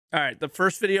All right, the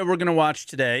first video we're going to watch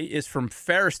today is from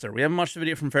Ferrister. We haven't watched a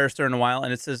video from Ferrister in a while,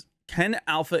 and it says, "Can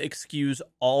alpha excuse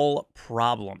all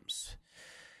problems?"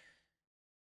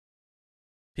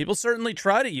 People certainly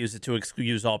try to use it to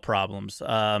excuse all problems.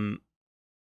 I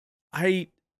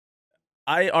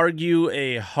argue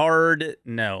a hard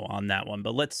no on that one,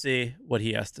 but let's see what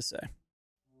he has to say.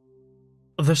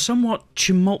 The somewhat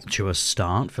tumultuous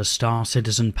start for Star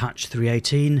Citizen Patch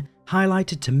 3.18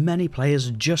 highlighted to many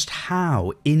players just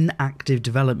how in active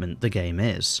development the game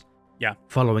is. Yeah.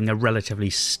 Following a relatively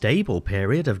stable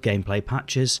period of gameplay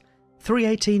patches,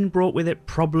 3.18 brought with it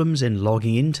problems in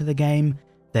logging into the game,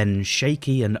 then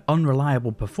shaky and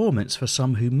unreliable performance for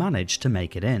some who managed to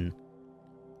make it in.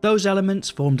 Those elements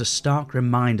formed a stark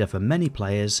reminder for many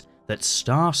players that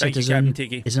Star Citizen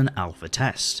is an alpha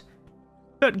test.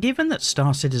 But given that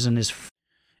Star Citizen is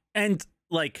and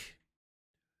like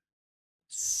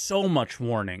so much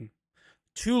warning,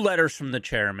 2 letters from the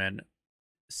chairman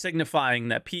signifying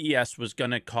that PES was going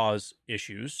to cause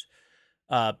issues,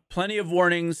 plenty of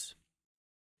warnings,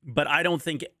 but I don't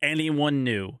think anyone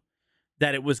knew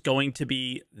that it was going to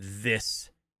be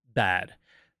this bad,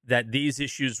 that these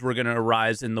issues were going to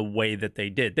arise in the way that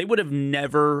they did. They would have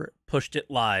never pushed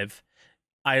it live.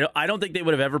 I don't think they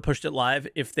would have ever pushed it live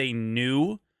if they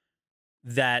knew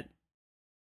that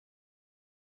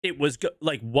it was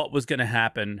like what was going to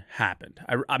happen happened.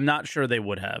 I'm not sure they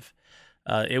would have.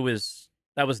 That was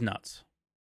nuts.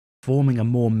 Forming a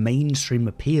more mainstream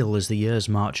appeal as the years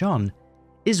march on,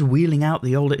 is wheeling out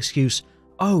the old excuse,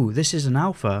 "Oh, this is an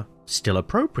alpha," still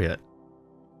appropriate?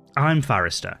 I'm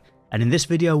Ferrister, and in this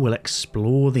video we'll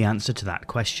explore the answer to that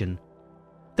question.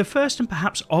 The first and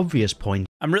perhaps obvious point.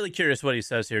 I'm really curious what he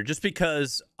says here, just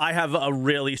because I have a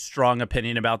really strong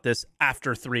opinion about this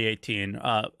after 3.18,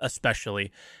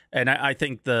 especially. And I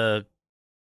think it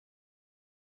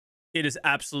is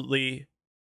absolutely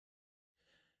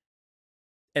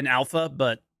an alpha,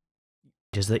 but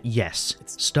is that yes,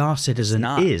 Star Citizen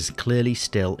is clearly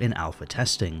still in alpha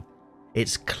testing.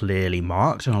 It's clearly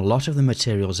marked on a lot of the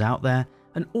materials out there,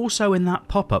 and also in that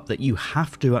pop-up that you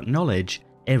have to acknowledge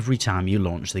every time you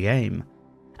launch the game.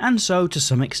 And so to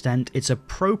some extent it's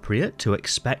appropriate to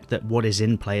expect that what is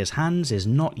in players' hands is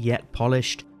not yet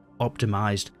polished,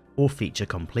 optimised or feature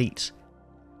complete.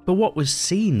 But what was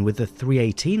seen with the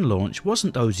 3.18 launch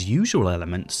wasn't those usual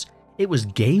elements, it was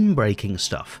game-breaking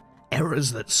stuff,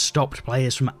 errors that stopped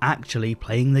players from actually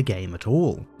playing the game at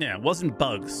all. Yeah, it wasn't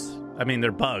bugs. I mean,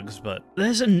 they're bugs, but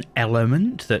there's an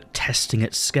element that testing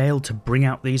at scale to bring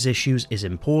out these issues is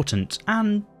important,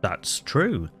 and that's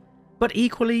true. But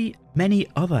equally, many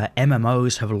other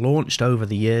MMOs have launched over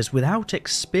the years without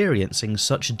experiencing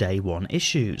such day one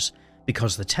issues,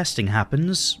 because the testing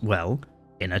happens, well,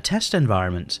 in a test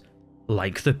environment,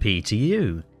 like the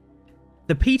PTU.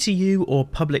 The PTU, or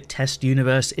Public Test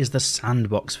Universe, is the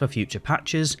sandbox for future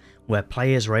patches, where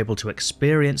players are able to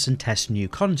experience and test new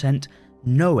content,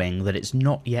 knowing that it's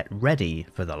not yet ready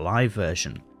for the live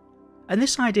version. And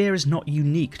this idea is not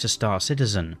unique to Star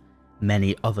Citizen.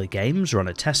 Many other games run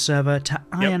a test server to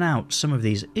iron out some of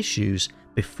these issues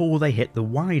before they hit the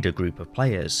wider group of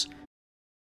players.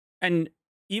 And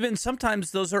even sometimes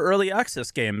those are early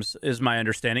access games, is my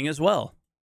understanding as well.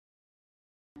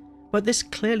 But this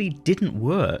clearly didn't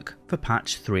work for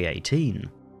patch 3.18.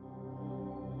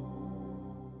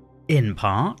 In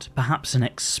part, perhaps an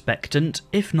expectant,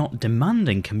 if not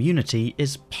demanding community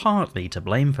is partly to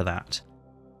blame for that.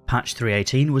 Patch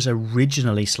 3.18 was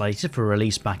originally slated for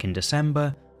release back in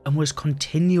December, and was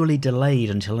continually delayed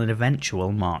until an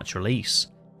eventual March release.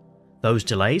 Those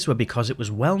delays were because it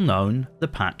was well known the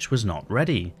patch was not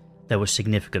ready. There were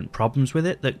significant problems with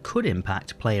it that could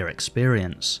impact player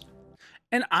experience.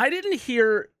 And I didn't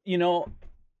hear,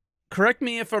 correct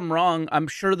me if I'm wrong, I'm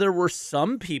sure there were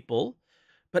some people,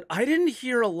 but I didn't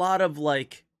hear a lot of,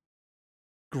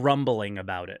 grumbling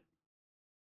about it.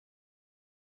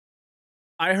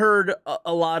 I heard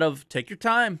a lot of, take your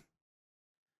time.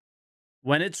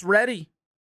 When it's ready.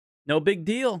 No big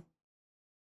deal.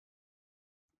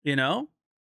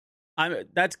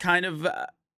 That's kind of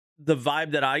the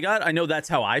vibe that I got. I know that's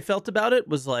how I felt about it,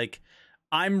 was like,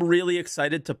 I'm really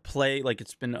excited to play,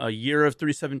 it's been a year of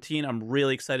 3.17. I'm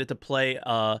really excited to play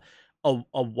a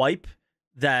wipe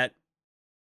that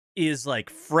is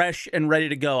fresh and ready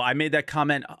to go. I made that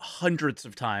comment hundreds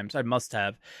of times. I must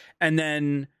have. And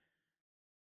then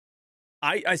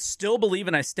I still believe,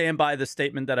 and I stand by the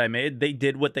statement that I made, they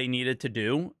did what they needed to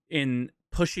do in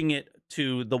pushing it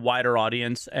to the wider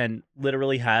audience and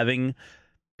literally having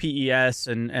PES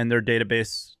and their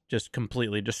database just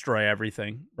completely destroy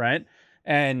everything, right?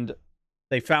 And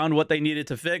they found what they needed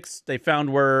to fix. They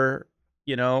found where,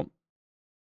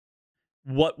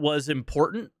 what was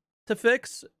important to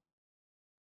fix.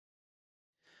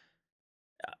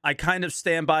 I kind of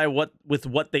stand by what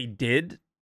they did.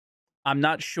 I'm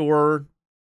not sure,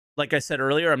 like I said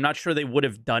earlier, I'm not sure they would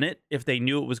have done it if they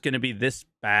knew it was going to be this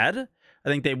bad. I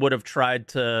think they would have tried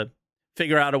to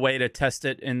figure out a way to test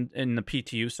it in the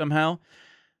PTU somehow.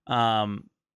 And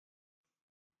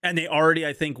they already,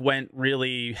 I think, went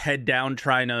really head down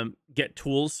trying to get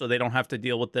tools so they don't have to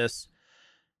deal with this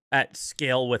at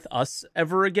scale with us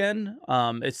ever again.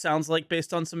 It sounds like,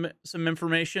 based on some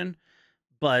information,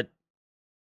 but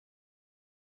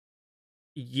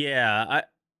yeah,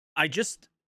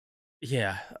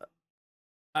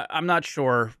 I'm not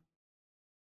sure.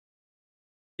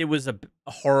 It was a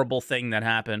horrible thing that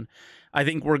happened. I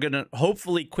think we're going to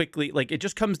hopefully quickly, like, it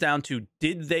just comes down to,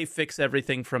 did they fix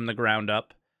everything from the ground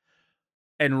up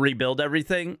and rebuild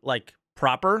everything, like,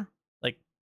 proper? Like,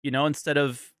 instead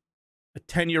of a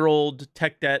 10-year-old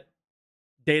tech debt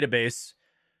database,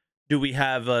 do we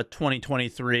have a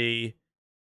 2023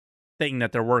 thing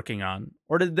that they're working on?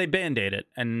 Or did they band-aid it?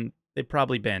 And they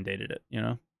probably band-aided it,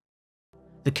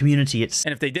 The community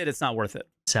and if they did, it's not worth it.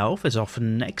 Itself is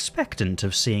often expectant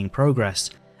of seeing progress,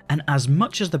 and as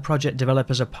much as the project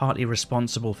developers are partly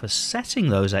responsible for setting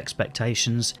those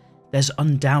expectations, there's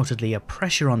undoubtedly a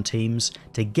pressure on teams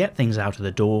to get things out of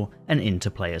the door and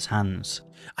into players' hands.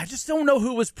 I just don't know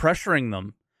who was pressuring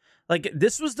them. Like,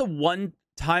 this was the one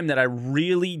time that I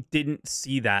really didn't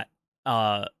see that.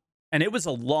 And it was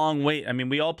a long wait. I mean,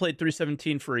 we all played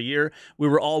 3.17 for a year. We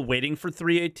were all waiting for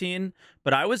 3.18,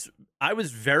 but I was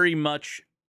very much,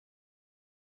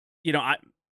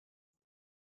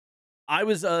 I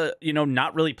was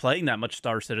not really playing that much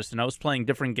Star Citizen. I was playing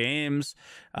different games.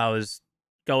 I was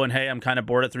going, hey, I'm kind of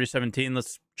bored at 3.17.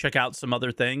 Let's check out some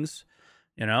other things,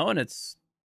 and it's,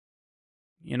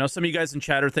 some of you guys in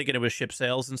chat are thinking it was ship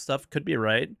sales and stuff. Could be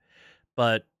right,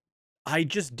 but I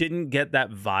just didn't get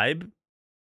that vibe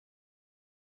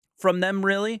from them,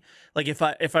 really. Like, if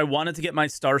I wanted to get my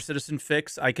Star Citizen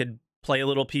fix, I could play a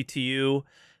little PTU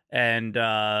and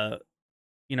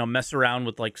mess around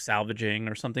with, like, salvaging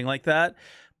or something like that.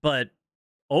 But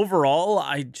overall,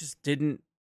 I just didn't.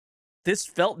 This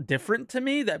felt different to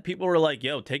me, that people were like,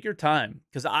 yo, take your time,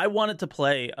 because I wanted to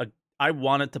play a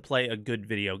good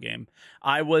video game.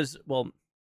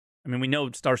 We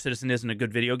know Star Citizen isn't a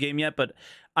good video game yet, but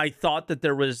I thought that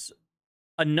there was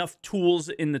enough tools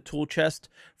in the tool chest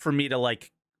for me to,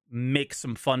 like, make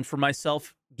some fun for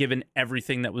myself, given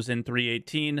everything that was in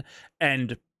 3.18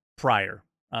 and prior.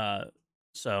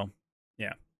 So,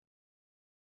 yeah.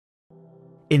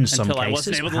 In some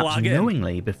cases, perhaps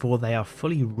knowingly, before they are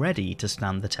fully ready to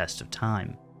stand the test of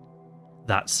time.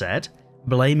 That said,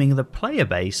 blaming the player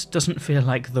base doesn't feel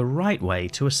like the right way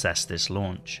to assess this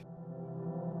launch.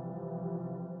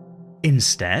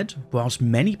 Instead, whilst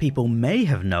many people may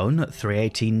have known that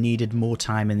 3.18 needed more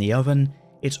time in the oven,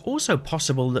 it's also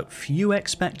possible that few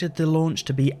expected the launch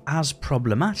to be as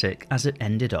problematic as it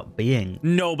ended up being.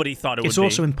 Nobody thought it would be. It's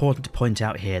also important to point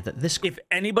out here that this... If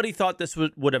anybody thought this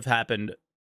would have happened,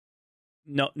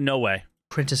 no way.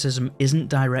 Criticism isn't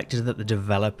directed at the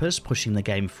developers pushing the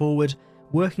game forward,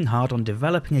 working hard on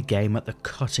developing a game at the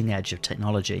cutting edge of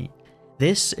technology.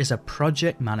 This is a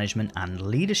project management and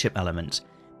leadership element,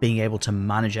 being able to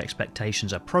manage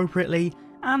expectations appropriately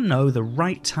and know the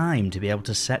right time to be able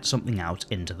to set something out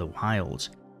into the wild.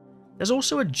 There's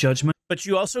also a judgment. But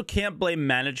you also can't blame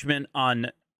management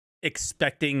on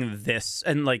expecting this,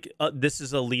 and, like, this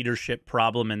is a leadership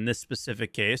problem in this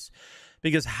specific case,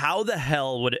 because how the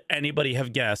hell would anybody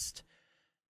have guessed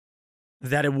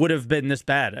that it would have been this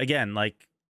bad? Again, like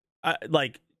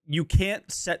you can't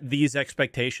set these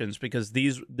expectations, because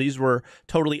these were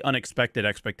totally unexpected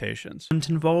expectations.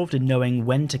 Involved in knowing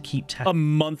when to keep a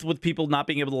month with people not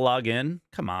being able to log in?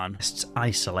 Come on. Tests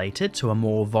isolated to a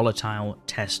more volatile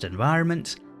test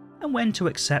environment, and when to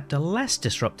accept a less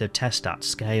disruptive test at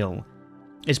scale.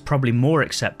 It's probably more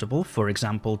acceptable, for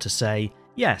example, to say,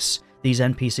 yes, these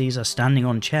NPCs are standing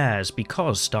on chairs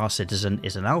because Star Citizen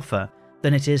is an alpha,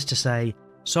 than it is to say,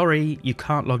 sorry, you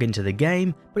can't log into the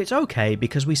game, but it's okay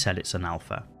because we said it's an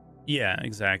alpha. Yeah,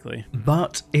 exactly.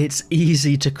 But it's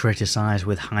easy to criticize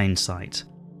with hindsight.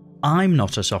 I'm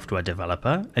not a software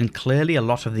developer, and clearly a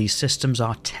lot of these systems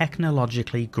are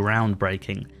technologically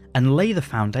groundbreaking and lay the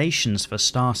foundations for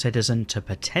Star Citizen to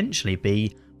potentially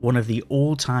be one of the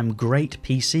all-time great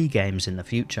PC games in the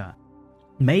future.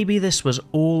 Maybe this was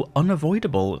all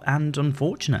unavoidable and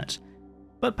unfortunate,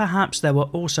 but perhaps there were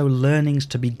also learnings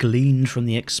to be gleaned from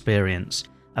the experience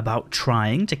about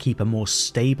trying to keep a more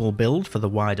stable build for the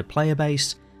wider player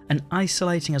base and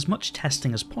isolating as much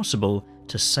testing as possible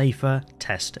to safer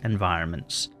test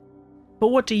environments. But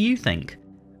what do you think?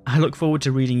 I look forward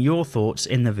to reading your thoughts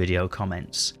in the video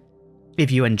comments.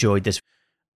 If you enjoyed this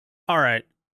All right.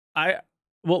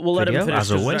 We'll let him video, finish. as 'Cause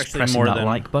there's always, actually pressing more that than...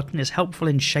 like button is helpful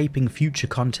in shaping future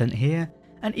content here,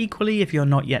 and equally, if you're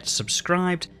not yet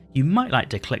subscribed, you might like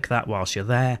to click that whilst you're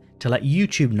there to let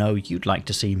YouTube know you'd like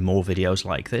to see more videos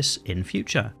like this in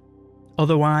future.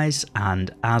 Otherwise,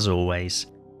 and as always,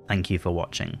 thank you for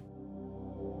watching.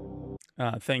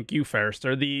 Thank you,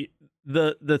 Ferrister.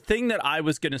 The thing that I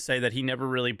was going to say that he never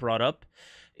really brought up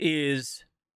is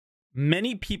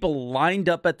many people lined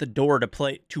up at the door to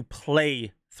play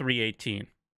 318.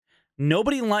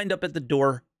 Nobody lined up at the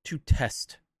door to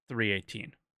test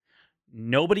 318.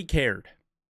 Nobody cared.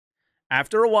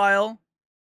 After a while,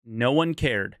 no one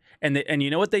cared. And you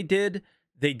know what they did?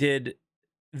 They did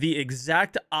the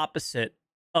exact opposite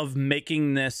of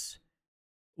making this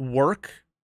work.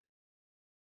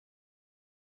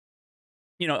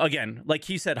 You know, again, like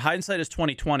he said, hindsight is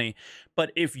 20/20.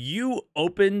 But if you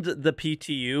opened the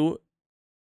PTU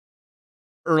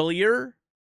earlier,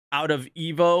 out of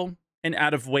Evo and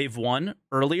out of Wave 1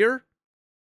 earlier,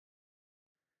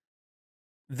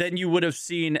 then you would have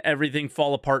seen everything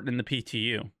fall apart in the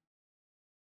PTU.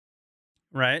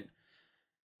 Right?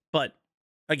 But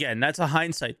again, that's a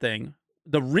hindsight thing.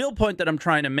 The real point that I'm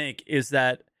trying to make is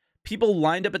that people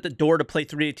lined up at the door to play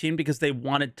 318 because they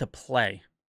wanted to play.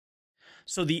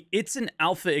 So the "it's an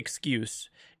alpha" excuse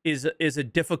is a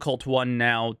difficult one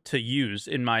now to use,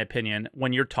 in my opinion,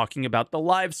 when you're talking about the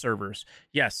live servers.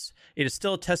 Yes, it is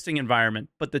still a testing environment,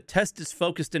 but the test is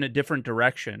focused in a different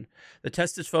direction. The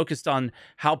test is focused on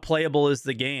how playable is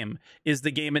the game? Is the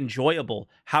game enjoyable?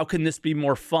 How can this be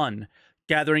more fun?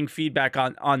 Gathering feedback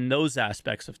on those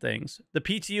aspects of things. The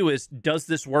PTU is, does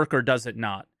this work or does it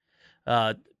not?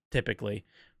 Typically,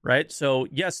 right? So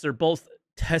yes, they're both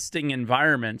testing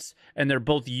environments and they're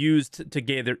both used to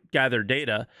gather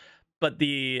data, but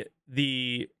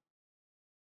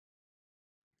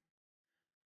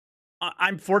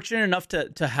I'm fortunate enough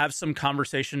to have some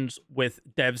conversations with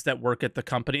devs that work at the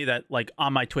company that, like,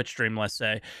 on my Twitch stream, let's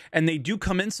say, and they do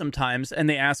come in sometimes and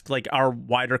they ask like our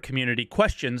wider community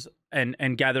questions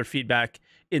and gather feedback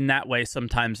in that way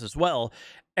sometimes as well.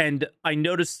 And I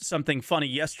noticed something funny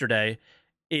yesterday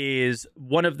is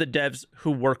one of the devs who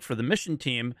work for the mission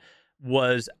team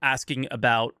was asking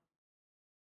about,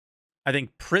 I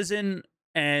think, Prison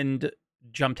and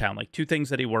Jumptown, like two things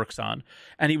that he works on.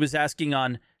 And he was asking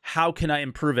on, how can I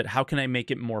improve it? How can I make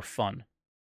it more fun?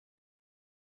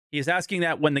 He is asking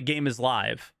that when the game is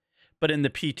live. But in the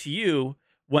PTU,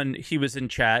 when he was in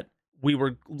chat, we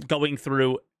were going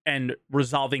through and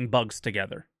resolving bugs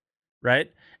together,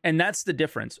 right? And that's the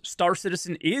difference. Star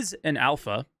Citizen is an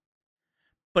alpha,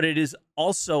 but it is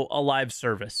also a live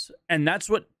service. And that's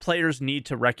what players need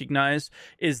to recognize,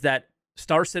 is that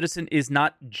Star Citizen is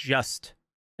not just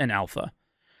an alpha.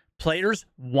 Players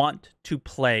want to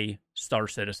play Star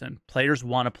Citizen. Players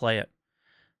want to play it.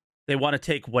 They want to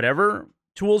take whatever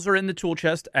tools are in the tool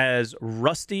chest, as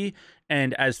rusty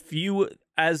and as few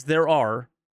as there are,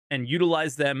 and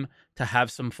utilize them to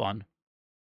have some fun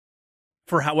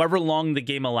for however long the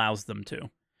game allows them to.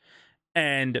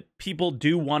 And people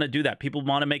do want to do that. People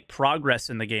want to make progress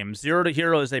in the game. Zero to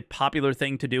hero is a popular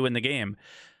thing to do in the game.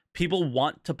 People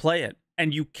want to play it.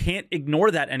 And you can't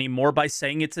ignore that anymore by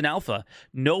saying it's an alpha.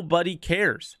 Nobody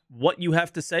cares what you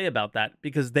have to say about that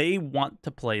because they want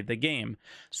to play the game.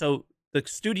 So the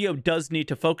studio does need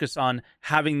to focus on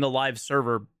having the live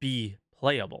server be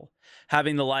playable.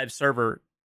 Having the live server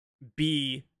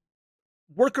be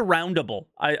workaroundable,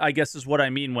 I guess is what I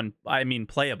mean when I mean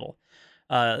playable.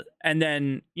 And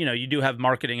then, you know, you do have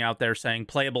marketing out there saying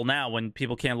playable now when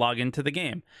people can't log into the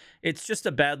game. It's just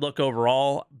a bad look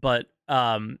overall, but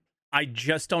I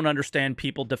just don't understand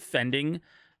people defending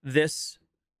this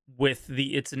with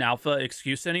the "it's an alpha"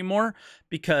 excuse anymore,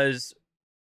 because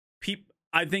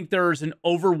I think there's an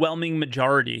overwhelming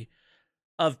majority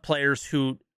of players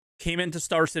who came into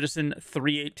Star Citizen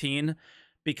 318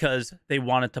 because they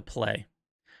wanted to play.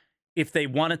 If they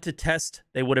wanted to test,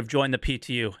 they would have joined the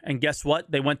PTU. And guess what?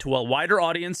 They went to a wider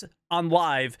audience on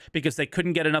live because they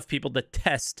couldn't get enough people to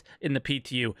test in the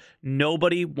PTU.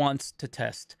 Nobody wants to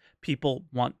test. People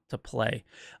want to play.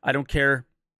 I don't care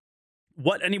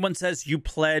what anyone says. You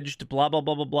pledged, blah, blah,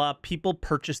 blah, blah, blah. People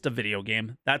purchased a video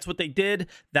game. That's what they did.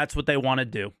 That's what they want to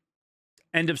do.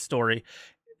 End of story.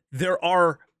 There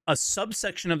are a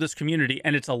subsection of this community,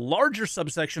 and it's a larger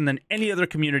subsection than any other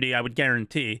community, I would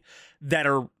guarantee, that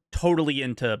are totally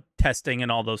into testing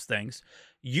and all those things.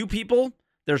 You people,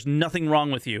 there's nothing wrong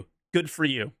with you. Good for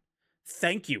you.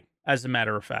 Thank you, as a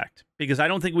matter of fact, because I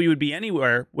don't think we would be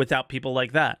anywhere without people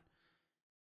like that.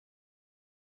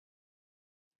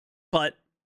 But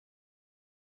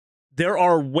there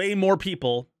are way more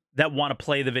people that want to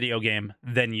play the video game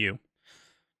than you.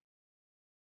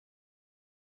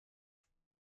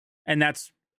 And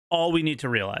that's all we need to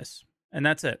realize. And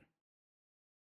that's it.